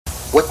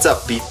What's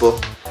up, people?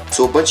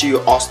 So a bunch of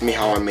you asked me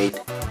how I made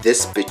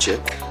this picture,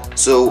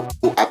 so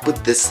I put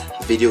this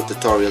video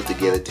tutorial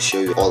together to show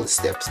you all the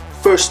steps.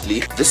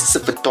 Firstly, this is a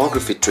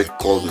photography trick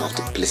called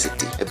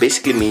multiplicity. It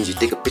basically means you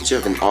take a picture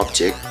of an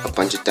object a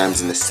bunch of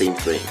times in the same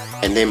frame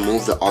and then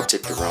move the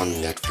object around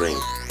in that frame.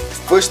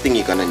 The first thing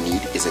you're gonna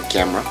need is a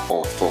camera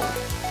or a phone.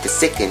 The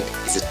second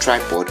is a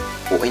tripod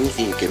or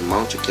anything you can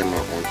mount your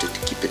camera onto to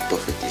keep it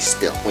perfectly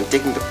still. When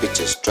taking the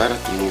pictures, try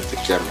not to move the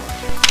camera.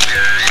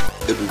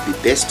 It would be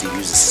best to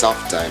use a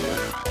soft timer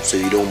so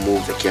you don't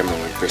move the camera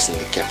when pressing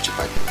the capture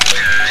button.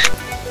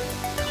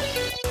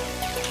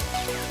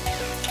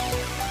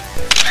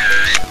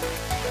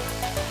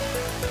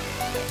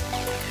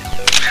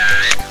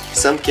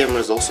 Some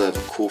cameras also have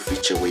a cool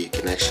feature where you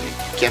can actually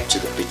capture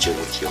the picture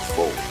with your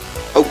phone.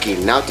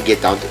 Okay, now to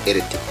get down to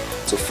editing.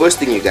 So first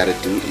thing you gotta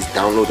do is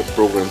download a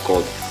program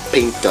called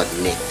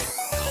paint.net.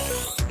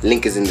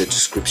 Link is in the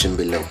description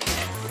below.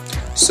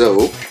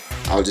 So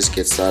I'll just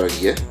get started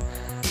here.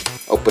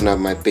 Open up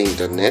my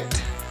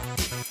paint.net.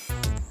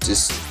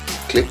 Just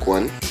click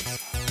one,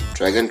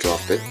 drag and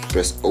drop it,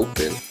 press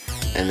open,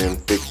 and then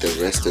pick the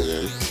rest of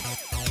them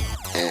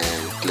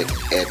and click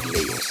add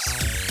layers.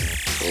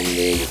 And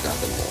there you got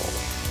them all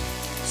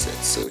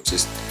set. So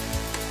just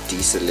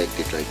deselect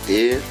it right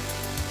there.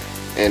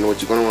 And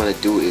what you're gonna want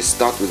to do is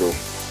start with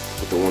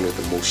the one with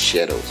the most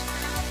shadows,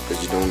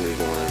 because you don't really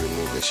want to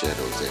remove the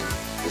shadows. And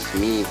with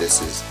me,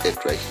 this is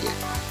it right here.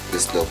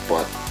 This little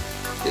part,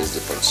 there's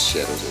a bunch of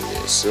shadows in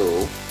there.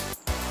 So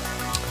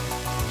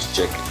let's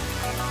check it.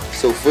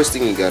 So first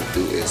thing you gotta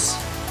do is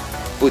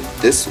put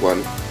this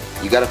one.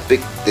 You gotta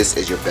pick this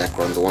as your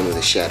background, the one with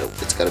the shadow.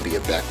 It's gotta be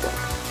your background.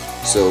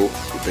 So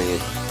you bring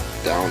it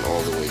down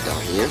all the way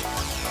down here,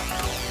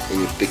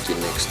 and you pick your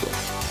next one.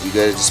 You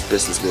gotta just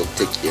press this little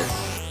tick here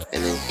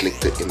and then click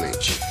the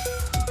image.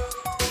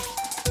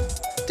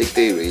 Take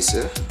the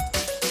eraser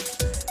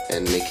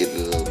and make it a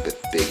little bit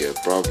bigger,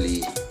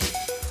 probably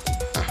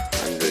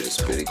 100 is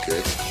pretty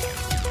good.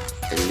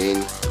 And then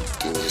you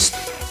can just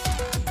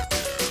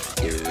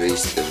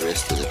erase the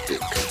rest of the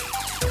picture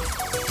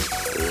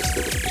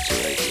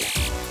right here.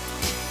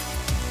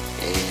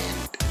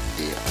 And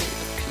there I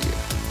appear.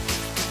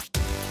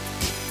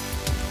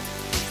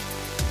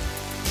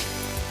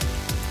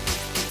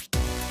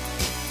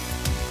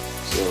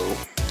 So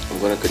I'm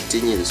gonna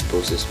continue this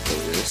process for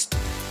the rest.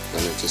 I'm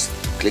gonna just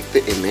click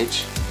the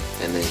image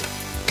and then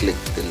click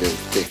the little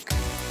tick,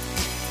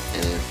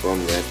 and then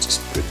from that just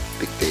pick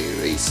the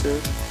eraser,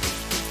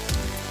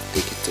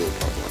 take it to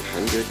about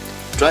 100.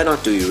 Try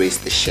not to erase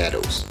the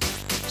shadows,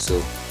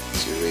 so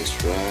it's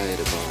erased right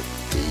about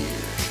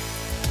there,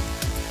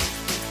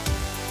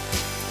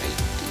 right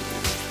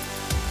there.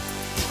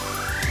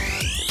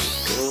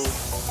 Go,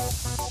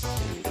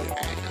 and then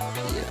right up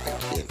here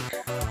again.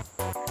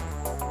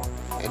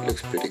 That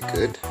looks pretty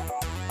good.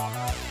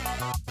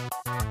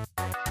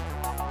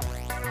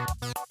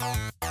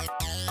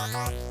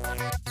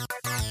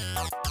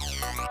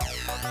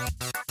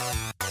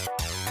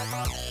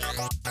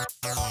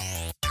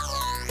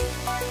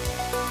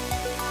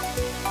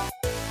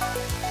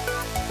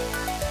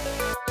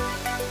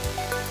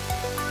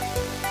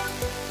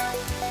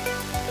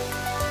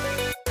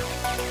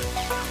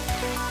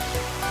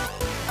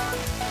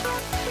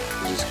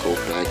 Just go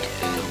back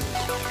and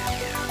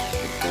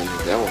click on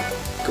that one.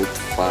 Go to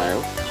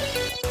File,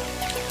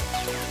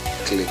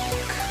 click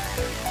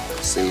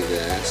Save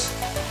As.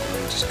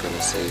 I'm just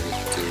gonna save it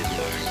to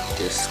my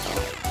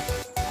desktop.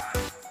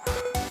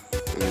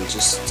 And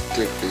just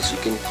click this. You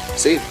can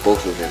save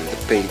both of them, the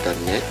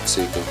paint.net,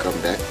 so you can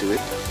come back to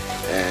it,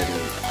 and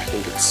I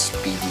think it's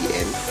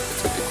PDN,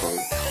 that's what they call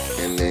it,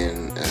 and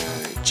then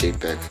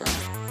JPEG file.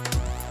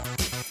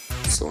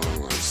 So I'm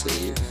gonna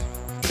save.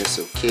 Press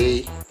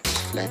OK.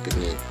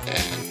 Flatten it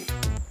and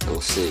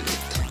it'll save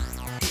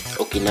it.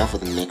 Okay, now for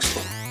the next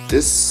one.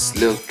 This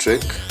little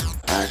trick,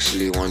 I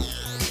actually want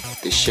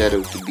the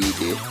shadow to be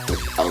there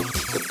without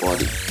the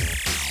body.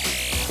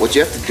 What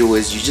you have to do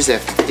is you just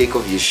have to take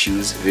off your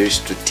shoes very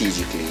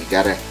strategically. You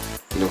gotta,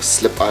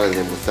 slip out of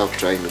them without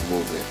trying to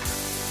move them.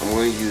 I'm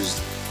going to use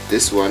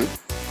this one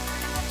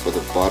for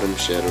the bottom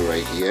shadow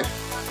right here,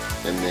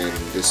 and then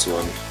this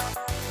one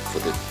for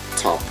the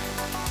top.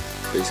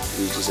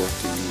 Basically, you just have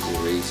to use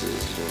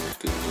erasers, you don't have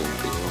to use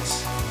anything else.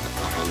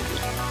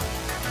 100.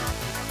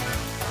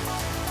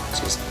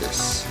 Just this.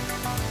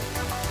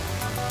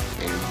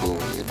 And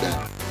boom, you're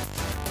done.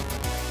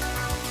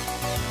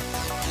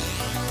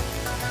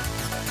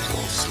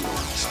 All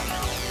smart.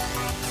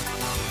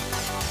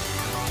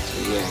 So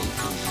yeah, you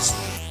can just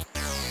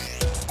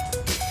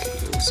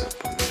close up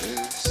on this.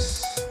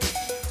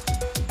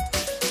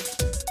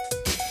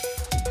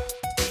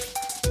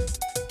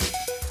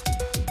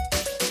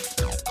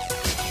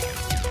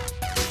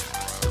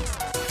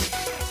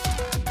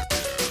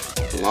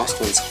 The last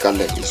one's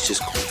color is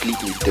just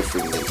completely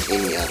different than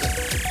any other.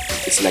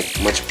 It's like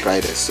much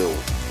brighter, so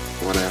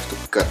I'm gonna have to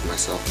cut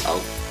myself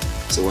out.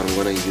 So what I'm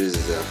gonna use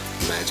is a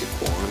magic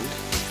wand.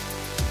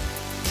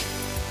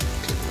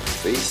 Click my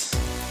face,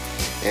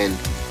 and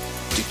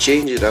to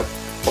change it up,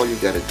 all you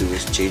gotta do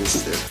is change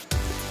the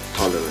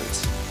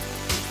tolerance.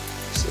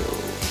 So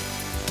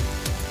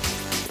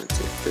let's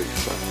say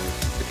 35,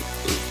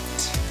 38.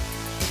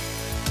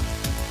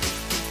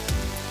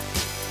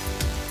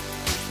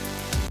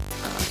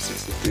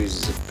 63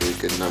 is a pretty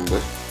good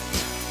number.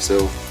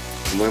 So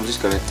I'm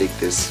just gonna take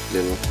this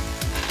little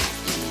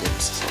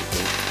ellipse or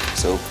something.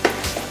 So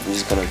I'm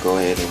just gonna go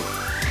ahead and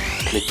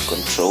click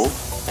Control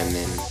and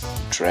then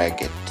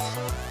drag it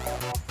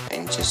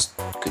and just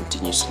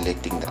continue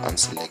selecting the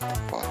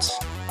unselected parts.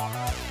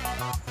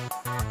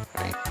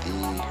 Right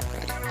there,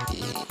 right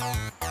there,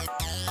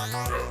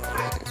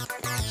 right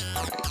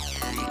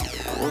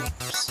there.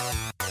 Whoops.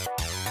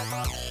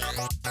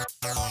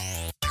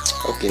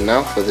 Okay,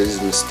 now for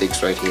these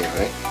mistakes right here,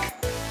 right?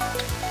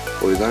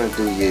 What we're gonna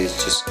do here is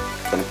just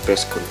gonna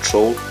press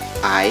Control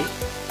I.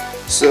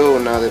 So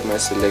now that my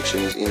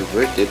selection is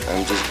inverted,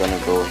 I'm just gonna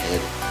go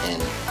ahead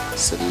and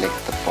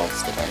select the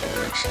parts that I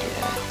don't actually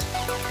want.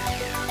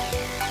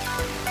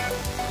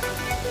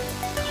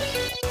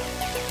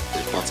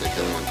 The parts I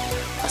don't want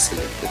are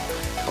selected.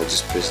 I'll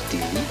just press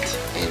delete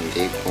and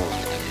they're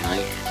gone, and my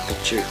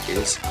picture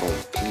is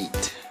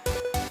complete.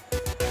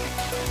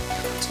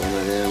 Some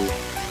of them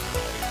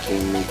you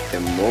can make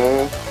them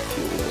more if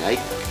you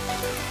like.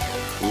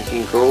 You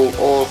can go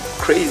all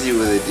crazy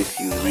with it if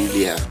you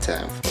really have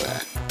time for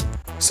that.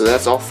 So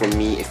that's all from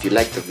me. If you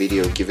liked the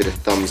video, give it a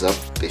thumbs up.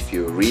 If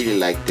you really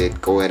liked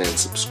it, go ahead and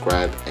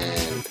subscribe,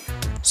 and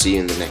see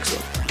you in the next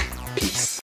one. Peace.